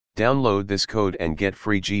Download this code and get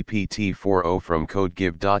free GPT-4o from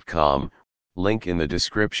codegive.com, link in the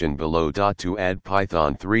description below. To add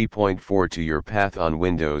Python 3.4 to your path on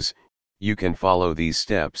Windows, you can follow these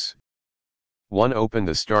steps. 1. Open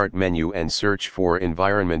the Start menu and search for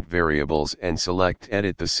Environment Variables and select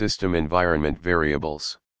Edit the System Environment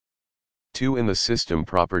Variables. 2. In the System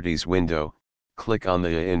Properties window, click on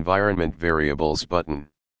the Environment Variables button.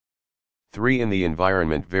 3. In the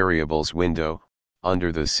Environment Variables window,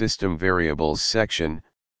 under the System Variables section,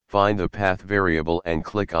 find the path variable and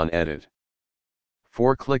click on Edit.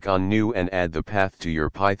 4. Click on New and add the path to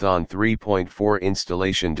your Python 3.4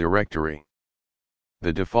 installation directory.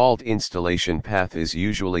 The default installation path is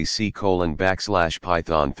usually C:\Python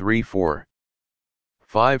 3.4.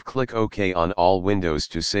 5. Click OK on all windows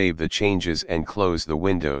to save the changes and close the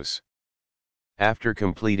windows. After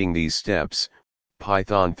completing these steps,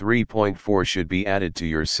 Python 3.4 should be added to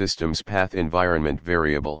your system's path environment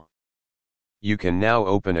variable. You can now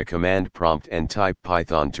open a command prompt and type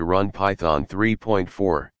Python to run Python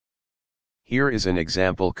 3.4. Here is an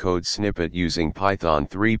example code snippet using Python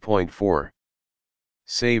 3.4.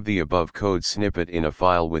 Save the above code snippet in a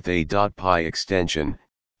file with a .py extension,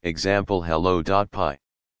 example hello.py.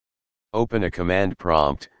 Open a command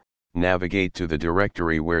prompt, navigate to the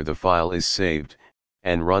directory where the file is saved,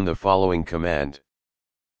 and run the following command.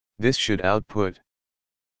 This should output.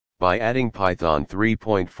 By adding Python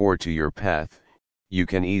 3.4 to your path, you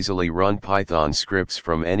can easily run Python scripts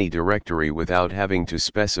from any directory without having to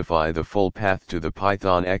specify the full path to the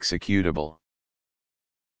Python executable.